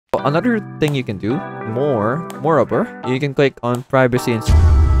Another thing you can do, moreover, you can click on privacy and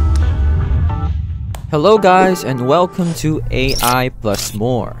Hello guys and welcome to AI plus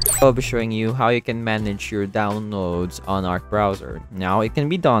more. I'll be showing you how you can manage your downloads on Arc browser. Now it can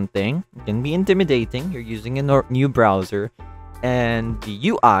be daunting, it can be intimidating. You're using a new browser and the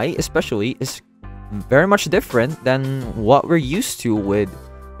UI especially is very much different than what we're used to with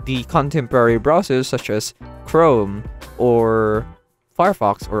the contemporary browsers such as Chrome or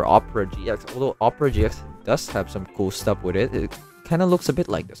Firefox or Opera GX. Although Opera GX does have some cool stuff with it, it kind of looks a bit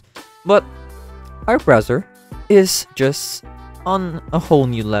like this. But our browser is just on a whole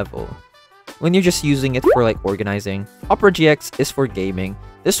new level. When you're just using it for like organizing, Opera GX is for gaming.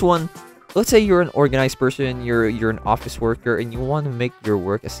 This one, let's say you're an organized person, you're an office worker, and you want to make your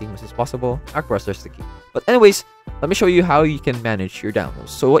work as seamless as possible. Arc browser is the key. But anyways, let me show you how you can manage your downloads.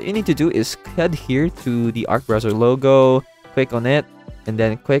 So what you need to do is head here to the Arc browser logo, click on it, and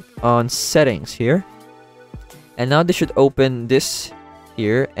then click on settings here. And now this should open this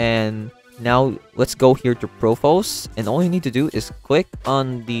here, and now let's go here to profiles, and all you need to do is click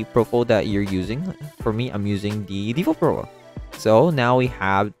on the profile that you're using. For me, I'm using the default profile. So now we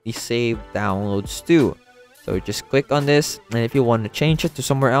have the save downloads too. So just click on this, and if you want to change it to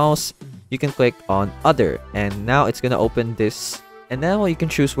somewhere else, you can click on other, and now it's gonna open this, and now you can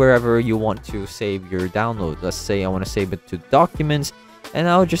choose wherever you want to save your download. Let's say I want to save it to documents, and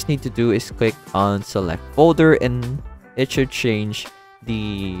all I just need to do is click on select folder, and it should change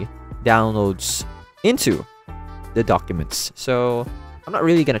the downloads into the documents. So I'm not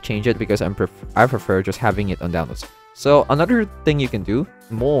really gonna change it because I prefer just having it on downloads. So another thing you can do,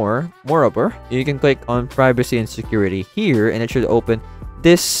 moreover, you can click on privacy and security here, and it should open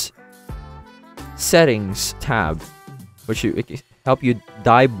this settings tab, which should help you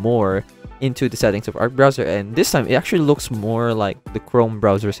dive more into the settings of Arc browser. And this time it actually looks more like the Chrome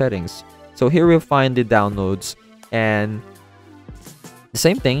browser settings. So here we'll find the downloads, and the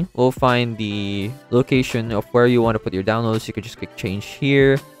same thing, we'll find the location of where you want to put your downloads. You can just click change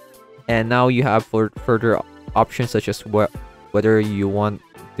here, and now you have further options such as whether you want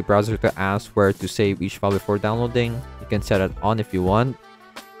the browser to ask where to save each file before downloading. You can set it on if you want,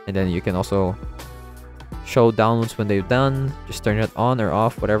 and then you can also show downloads when they're done. Just turn it on or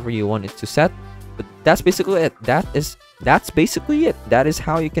off, whatever you want it to set. But that's basically it. That's basically it. That is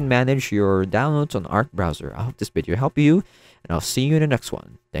how you can manage your downloads on Arc browser. I hope this video helped you, and I'll see you in the next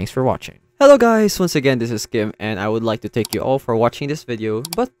one. Thanks for watching. Hello guys, once again this is Kim, and I would like to thank you all for watching this video.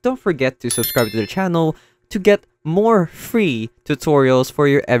 But don't forget to subscribe to the channel to get more free tutorials for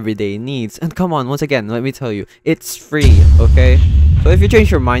your everyday needs. And come on, once again, let me tell you, it's free, okay? So if you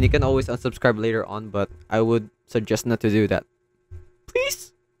change your mind, you can always unsubscribe later on, but I would suggest not to do that.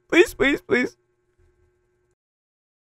 Please, please, please, please.